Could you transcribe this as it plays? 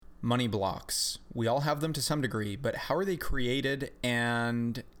Money blocks. We all have them to some degree, but how are they created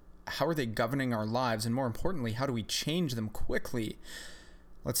and how are they governing our lives? And more importantly, how do we change them quickly?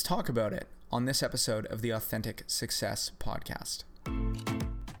 Let's talk about it on this episode of the Authentic Success Podcast.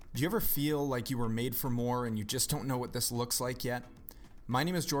 Do you ever feel like you were made for more and you just don't know what this looks like yet? My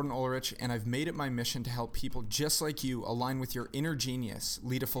name is Jordan Ulrich, and I've made it my mission to help people just like you align with your inner genius,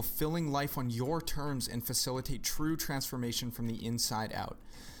 lead a fulfilling life on your terms, and facilitate true transformation from the inside out.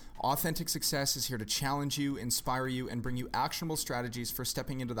 Authentic Success is here to challenge you, inspire you, and bring you actionable strategies for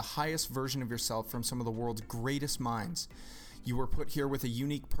stepping into the highest version of yourself from some of the world's greatest minds. You were put here with a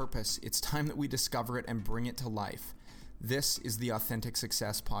unique purpose. It's time that we discover it and bring it to life. This is the Authentic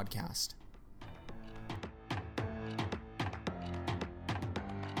Success Podcast.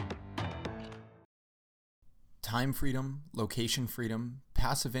 Time freedom, location freedom,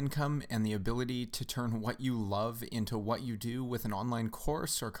 passive income, and the ability to turn what you love into what you do with an online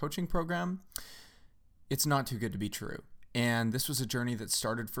course or coaching program, it's not too good to be true. And this was a journey that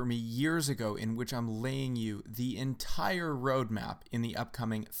started for me years ago, in which I'm laying you the entire roadmap in the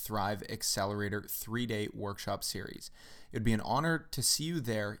upcoming Thrive Accelerator 3-day workshop series. It'd be an honor to see you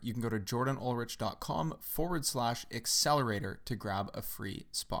there. You can go to jordanulrich.com/accelerator to grab a free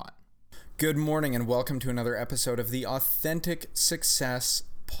spot. Good morning and welcome to another episode of the Authentic Success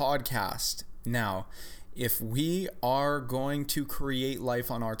Podcast. Now, if we are going to create life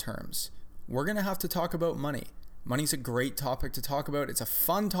on our terms, we're going to have to talk about money. Money's a great topic to talk about. It's a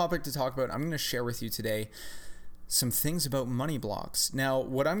fun topic to talk about. I'm going to share with you today some things about money blocks. Now,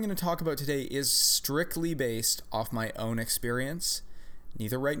 what I'm going to talk about today is strictly based off my own experience,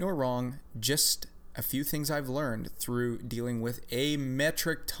 neither right nor wrong, just a few things I've learned through dealing with a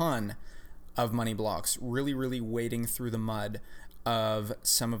metric ton of money blocks, really wading through the mud of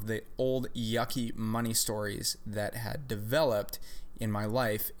some of the old yucky money stories that had developed in my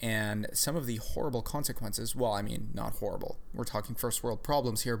life and some of the horrible consequences. Well, I mean, not horrible. We're talking first world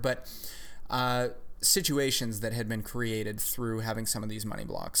problems here, but situations that had been created through having some of these money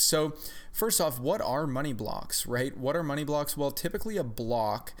blocks. So first off, what are money blocks, right? What are money blocks? Well, typically a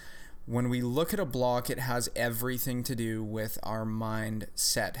block, when we look at a block, it has everything to do with our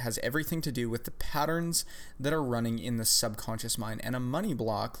mindset, has everything to do with the patterns that are running in the subconscious mind. And a money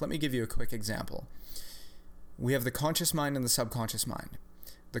block, let me give you a quick example. We have the conscious mind and the subconscious mind.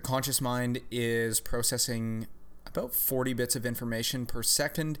 The conscious mind is processing about 40 bits of information per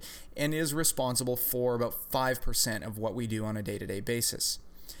second and is responsible for about 5% of what we do on a day-to-day basis.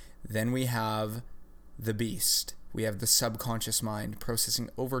 Then we have the beast. We have the subconscious mind processing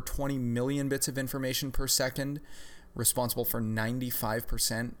over 20 million bits of information per second, responsible for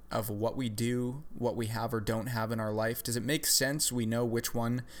 95% of what we do, what we have or don't have in our life. Does it make sense? We know which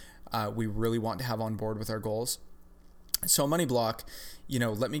one we really want to have on board with our goals. So a money block,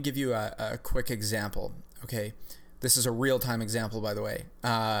 let me give you a quick example, okay? This is a real-time example, by the way,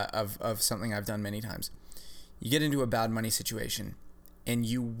 of something I've done many times. You get into a bad money situation and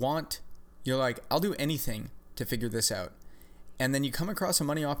you're like, I'll do anything to figure this out. And then you come across a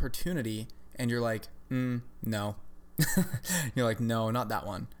money opportunity and you're like, no. You're like, no, not that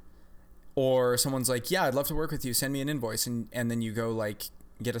one. Or someone's like, yeah, I'd love to work with you. Send me an invoice. And then you go like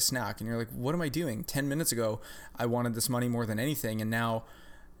get a snack and you're like, what am I doing? 10 minutes ago, I wanted this money more than anything. And now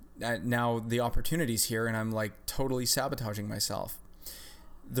the opportunity's here and I'm like totally sabotaging myself.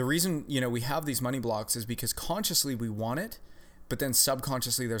 The reason, we have these money blocks is because consciously we want it, but then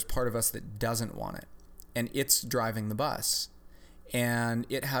subconsciously there's part of us that doesn't want it. And it's driving the bus. And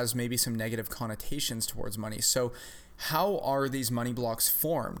it has maybe some negative connotations towards money. So how are these money blocks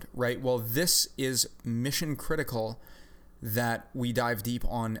formed, right? Well, this is mission critical that we dive deep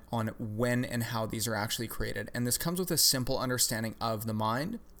on when and how these are actually created. And this comes with a simple understanding of the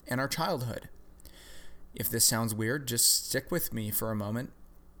mind and our childhood. If this sounds weird, just stick with me for a moment.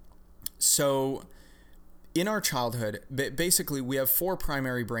 So in our childhood, basically we have 4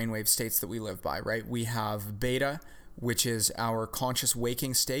 primary brainwave states that we live by, right? We have beta, which is our conscious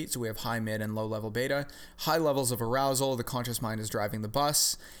waking state. So we have high, mid, and low level beta. High levels of arousal, the conscious mind is driving the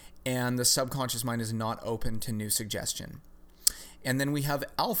bus, and the subconscious mind is not open to new suggestion. And then we have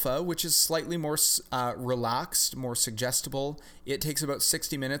alpha, which is slightly more relaxed, more suggestible. It takes about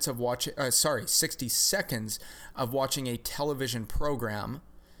 60 seconds of watching a television program.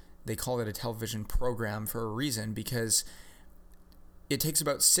 They call it a television program for a reason, because it takes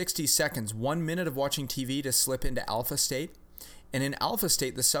about 60 seconds, 1 minute of watching TV to slip into alpha state. And in alpha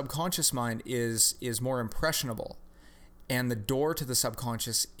state, the subconscious mind is more impressionable. And the door to the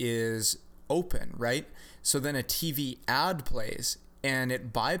subconscious is open, right? So then a TV ad plays and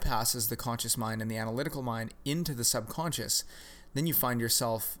it bypasses the conscious mind and the analytical mind into the subconscious. Then you find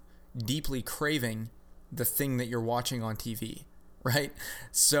yourself deeply craving the thing that you're watching on TV, right?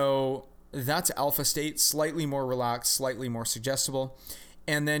 So that's alpha state, slightly more relaxed, slightly more suggestible.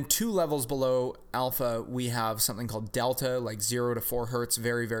 And then 2 levels below alpha, we have something called delta, like 0 to 4 hertz,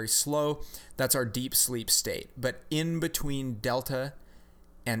 very, very slow. That's our deep sleep state. But in between delta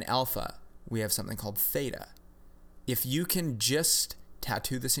and alpha, we have something called theta. If you can just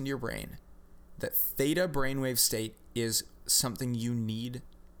tattoo this into your brain, that theta brainwave state is something you need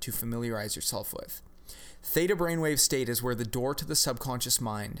to familiarize yourself with. Theta brainwave state is where the door to the subconscious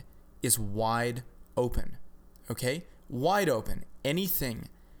mind is wide open, okay? Wide open. Anything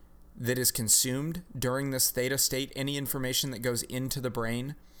that is consumed during this theta state, any information that goes into the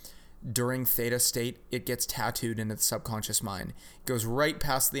brain during theta state, it gets tattooed into the subconscious mind. It goes right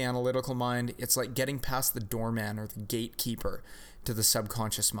past the analytical mind. It's like getting past the doorman or the gatekeeper to the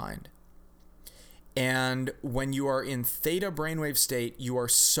subconscious mind. And when you are in theta brainwave state, you are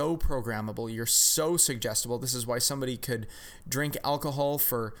so programmable, you're so suggestible. This is why somebody could drink alcohol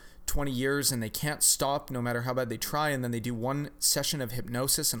for 20 years and they can't stop no matter how bad they try, and then they do one session of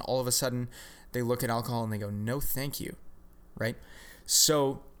hypnosis and all of a sudden they look at alcohol and they go, no thank you, right?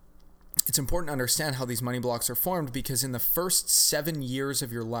 So it's important to understand how these money blocks are formed, because in the first 7 years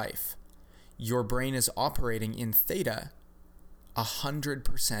of your life, your brain is operating in theta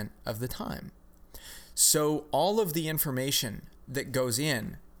 100% of the time. So all of the information that goes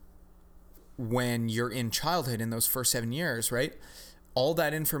in when you're in childhood in those first 7 years, right? All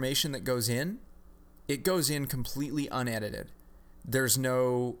that information that goes in, it goes in completely unedited. There's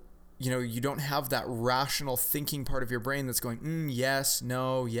no, you don't have that rational thinking part of your brain that's going, yes,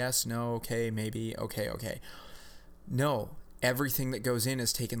 no, okay, maybe, okay. No, everything that goes in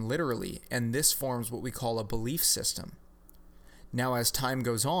is taken literally, and this forms what we call a belief system. Now, as time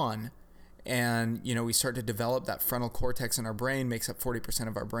goes on, and we start to develop that frontal cortex in our brain, makes up 40%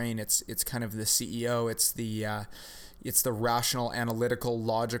 of our brain. It's kind of the CEO. It's the rational, analytical,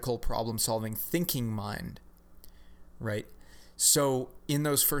 logical, problem-solving, thinking mind, right? So in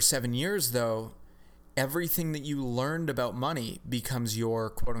those first 7 years, though, everything that you learned about money becomes your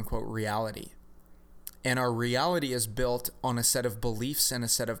quote-unquote reality. And our reality is built on a set of beliefs and a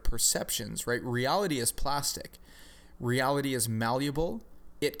set of perceptions, right? Reality is plastic. Reality is malleable.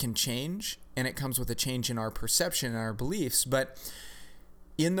 It can change, and it comes with a change in our perception and our beliefs. But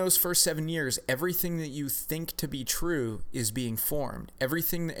in those first 7 years, everything that you think to be true is being formed.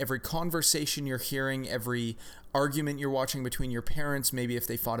 Every conversation you're hearing, every argument you're watching between your parents, maybe if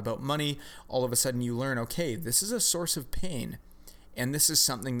they fought about money, all of a sudden you learn, okay, this is a source of pain, and this is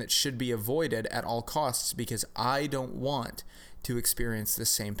something that should be avoided at all costs because I don't want to experience this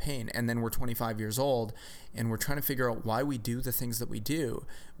same pain. And then we're 25 years old and we're trying to figure out why we do the things that we do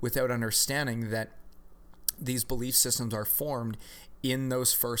without understanding that these belief systems are formed in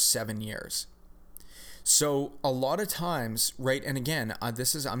those first 7 years. So a lot of times, right, and again,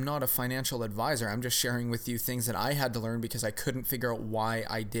 I'm not a financial advisor. I'm just sharing with you things that I had to learn because I couldn't figure out why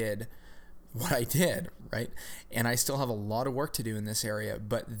I did what I did, right? And I still have a lot of work to do in this area,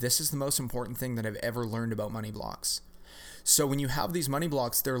 but this is the most important thing that I've ever learned about money blocks. So when you have these money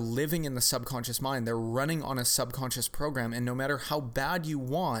blocks, they're living in the subconscious mind. They're running on a subconscious program, and no matter how bad you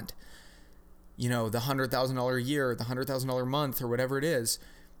want, the $100,000 a year, the $100,000 a month, or whatever it is,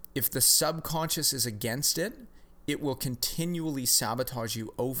 if the subconscious is against it, it will continually sabotage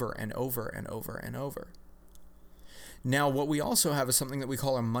you over and over and over and over. Now, what we also have is something that we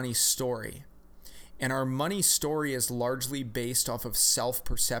call a money story. And our money story is largely based off of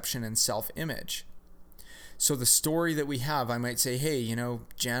self-perception and self-image. So the story that we have, I might say, hey,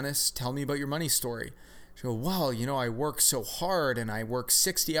 Janice, tell me about your money story. She'll go, well, I work so hard and I work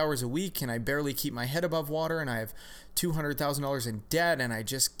 60 hours a week and I barely keep my head above water and I have $200,000 in debt and I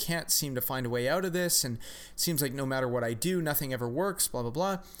just can't seem to find a way out of this, and it seems like no matter what I do, nothing ever works, blah, blah,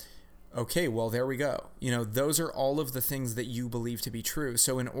 blah. Okay, well, there we go. Those are all of the things that you believe to be true.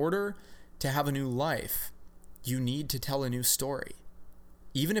 So in order to have a new life, you need to tell a new story.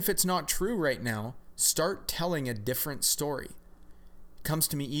 Even if it's not true right now, start telling a different story. It comes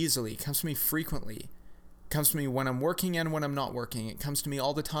to me easily. It comes to me frequently. It comes to me when I'm working and when I'm not working. It comes to me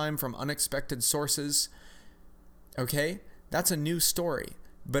all the time from unexpected sources. Okay? That's a new story.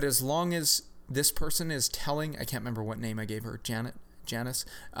 But as long as this person is telling, I can't remember what name I gave her, Janice,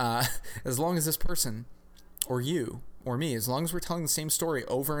 as long as this person, or you, or me, as long as we're telling the same story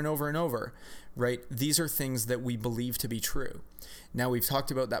over and over and over, right, these are things that we believe to be true. Now, we've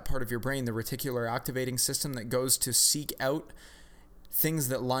talked about that part of your brain, the reticular activating system that goes to seek out things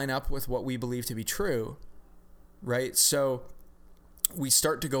that line up with what we believe to be true, right? So we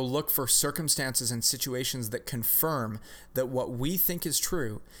start to go look for circumstances and situations that confirm that what we think is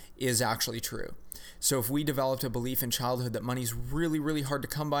true is actually true. So if we developed a belief in childhood that money's really, really hard to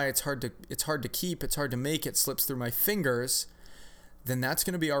come by, it's hard to keep, it's hard to make, it slips through my fingers, then that's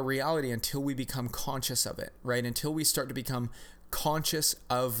going to be our reality until we become conscious of it, right? Until we start to become conscious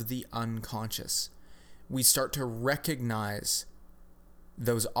of the unconscious. We start to recognize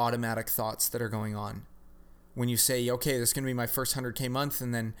those automatic thoughts that are going on. When you say, okay, this is going to be my first 100K month,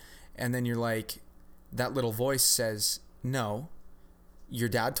 and then you're like, that little voice says, no, your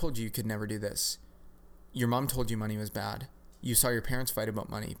dad told you could never do this. Your mom told you money was bad. You saw your parents fight about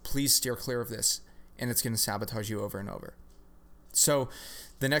money. Please steer clear of this. And it's going to sabotage you over and over. So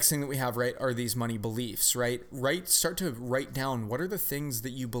the next thing that we have, right, are these money beliefs, right? Start to write down what are the things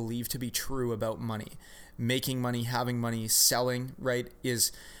that you believe to be true about money. Making money, having money, selling, right,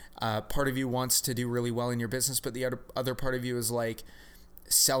 is part of you wants to do really well in your business, but the other part of you is like,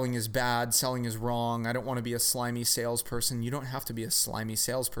 selling is bad, selling is wrong. I don't want to be a slimy salesperson. You don't have to be a slimy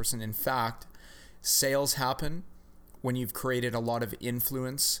salesperson. In fact, sales happen when you've created a lot of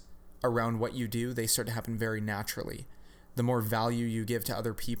influence around what you do. They start to happen very naturally. The more value you give to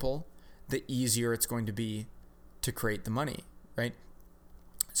other people, the easier it's going to be to create the money, right?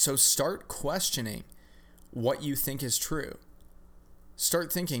 So start questioning what you think is true.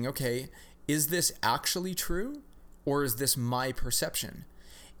 Start thinking, okay, is this actually true, or is this my perception?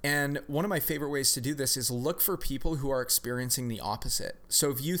 And one of my favorite ways to do this is look for people who are experiencing the opposite.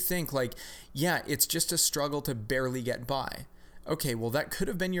 So if you think like, yeah, it's just a struggle to barely get by. Okay, well, that could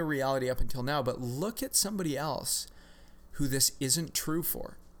have been your reality up until now, but look at somebody else who this isn't true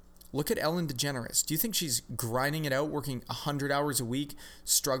for. Look at Ellen DeGeneres. Do you think she's grinding it out, working 100 hours a week,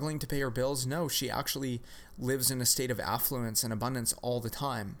 struggling to pay her bills? No, she actually lives in a state of affluence and abundance all the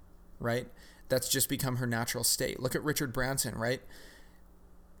time, right? That's just become her natural state. Look at Richard Branson, right?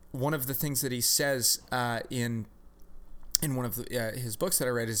 One of the things that he says in one of his books that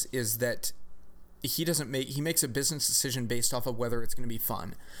I read is that he makes a business decision based off of whether it's going to be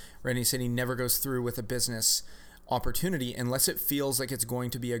fun, right? And he said he never goes through with a business opportunity unless it feels like it's going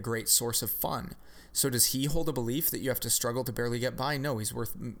to be a great source of fun. So does he hold a belief that you have to struggle to barely get by? No, he's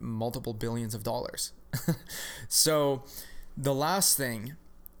worth multiple billions of dollars. So the last thing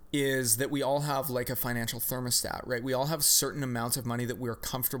is that we all have like a financial thermostat, right? We all have certain amounts of money that we're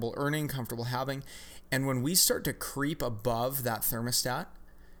comfortable earning, comfortable having. And when we start to creep above that thermostat,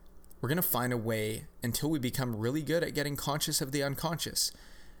 we're going to find a way, until we become really good at getting conscious of the unconscious,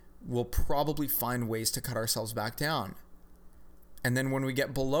 we'll probably find ways to cut ourselves back down. And then when we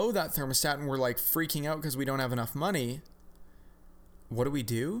get below that thermostat and we're like freaking out because we don't have enough money, what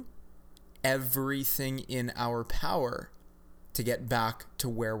do? Everything in our power to get back to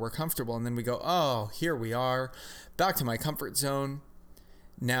where we're comfortable. And then we go, oh, here we are, back to my comfort zone.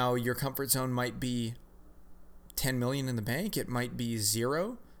 Now your comfort zone might be 10 million in the bank. It might be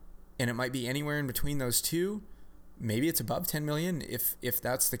 0, and it might be anywhere in between those two. Maybe it's above 10 million. If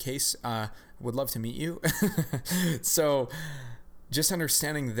that's the case, would love to meet you. So just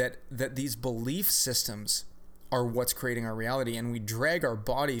understanding that these belief systems are what's creating our reality, and we drag our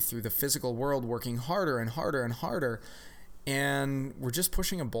body through the physical world working harder and harder and harder, and we're just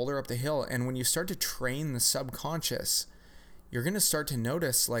pushing a boulder up the hill. And when you start to train the subconscious, you're going to start to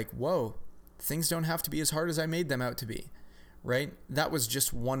notice like, whoa, things don't have to be as hard as I made them out to be. Right? That was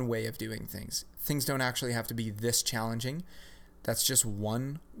just one way of doing things. Things don't actually have to be this challenging. That's just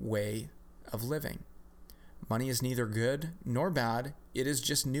one way of living. Money is neither good nor bad. It is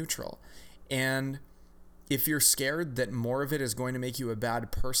just neutral. And if you're scared that more of it is going to make you a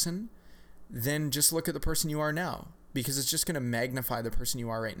bad person, then just look at the person you are now, because it's just going to magnify the person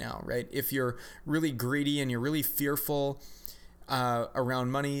you are right now, right? If you're really greedy and you're really fearful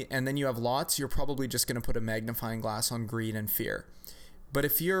around money, and then you have lots, you're probably just going to put a magnifying glass on greed and fear. But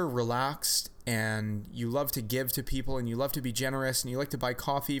if you're relaxed and you love to give to people and you love to be generous and you like to buy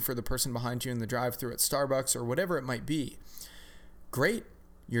coffee for the person behind you in the drive-thru at Starbucks or whatever it might be, great.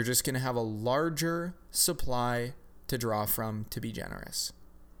 You're just going to have a larger supply to draw from to be generous.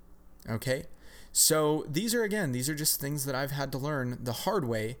 Okay? So these are just things that I've had to learn the hard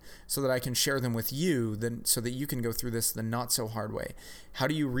way so that I can share them with you, so that you can go through this the not so hard way. How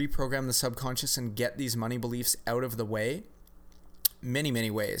do you reprogram the subconscious and get these money beliefs out of the way? Many, many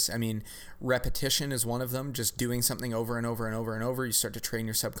ways. I mean, repetition is one of them. Just doing something over and over and over and over. You start to train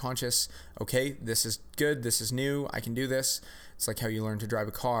your subconscious. Okay, this is good. This is new. I can do this. It's like how you learn to drive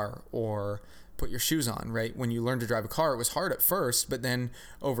a car or put your shoes on, right? When you learn to drive a car, it was hard at first, but then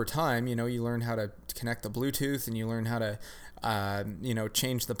over time, you learn how to connect the Bluetooth, and you learn how to,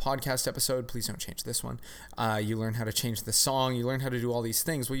 change the podcast episode. Please don't change this one. You learn how to change the song. You learn how to do all these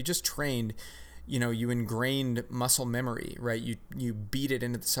things. Well, you just trained, you ingrained muscle memory, right? You beat it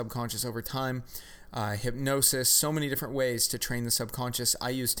into the subconscious over time. Hypnosis, so many different ways to train the subconscious.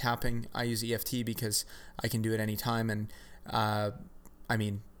 I use tapping. I use EFT because I can do it anytime. And I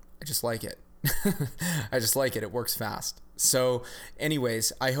just like it. I just like it. It works fast. So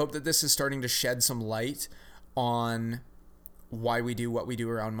anyways, I hope that this is starting to shed some light on why we do what we do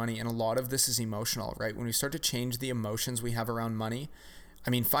around money. And a lot of this is emotional, right? When we start to change the emotions we have around money.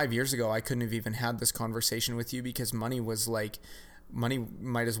 5 years ago, I couldn't have even had this conversation with you because money might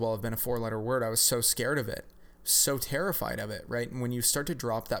as well have been a 4-letter word. I was so scared of it, so terrified of it, right? And when you start to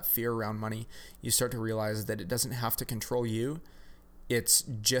drop that fear around money, you start to realize that it doesn't have to control you. It's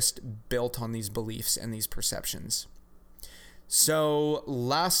just built on these beliefs and these perceptions. So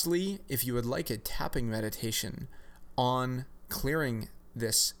lastly, if you would like a tapping meditation on clearing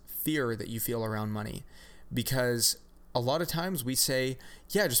this fear that you feel around money, because a lot of times we say,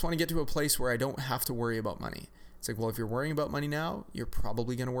 I just want to get to a place where I don't have to worry about money. It's like, well, if you're worrying about money now, you're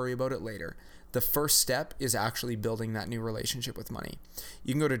probably going to worry about it later. The first step is actually building that new relationship with money.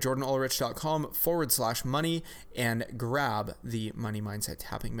 You can go to jordanulrich.com/money and grab the Money Mindset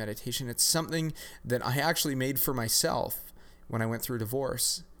Tapping Meditation. It's something that I actually made for myself when I went through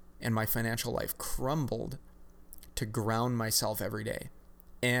divorce and my financial life crumbled, to ground myself every day.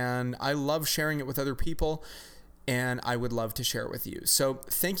 And I love sharing it with other people, and I would love to share it with you. So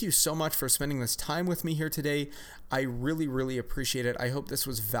thank you so much for spending this time with me here today. I really, really appreciate it. I hope this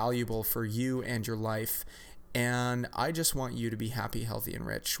was valuable for you and your life. And I just want you to be happy, healthy, and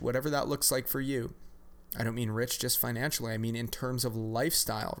rich, whatever that looks like for you. I don't mean rich just financially. I mean in terms of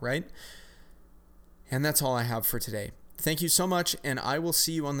lifestyle, right? And that's all I have for today. Thank you so much, and I will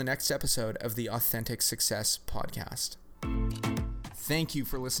see you on the next episode of the Authentic Success Podcast. Thank you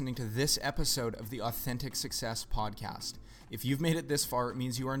for listening to this episode of the Authentic Success Podcast. If you've made it this far, it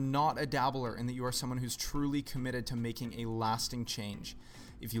means you are not a dabbler and that you are someone who's truly committed to making a lasting change.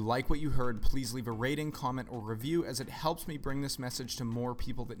 If you like what you heard, please leave a rating, comment, or review, as it helps me bring this message to more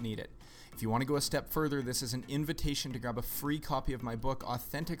people that need it. If you want to go a step further, this is an invitation to grab a free copy of my book,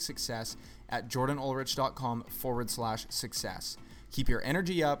 Authentic Success, at jordanulrich.com/success. Keep your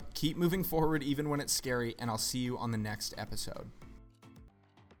energy up, keep moving forward even when it's scary, and I'll see you on the next episode.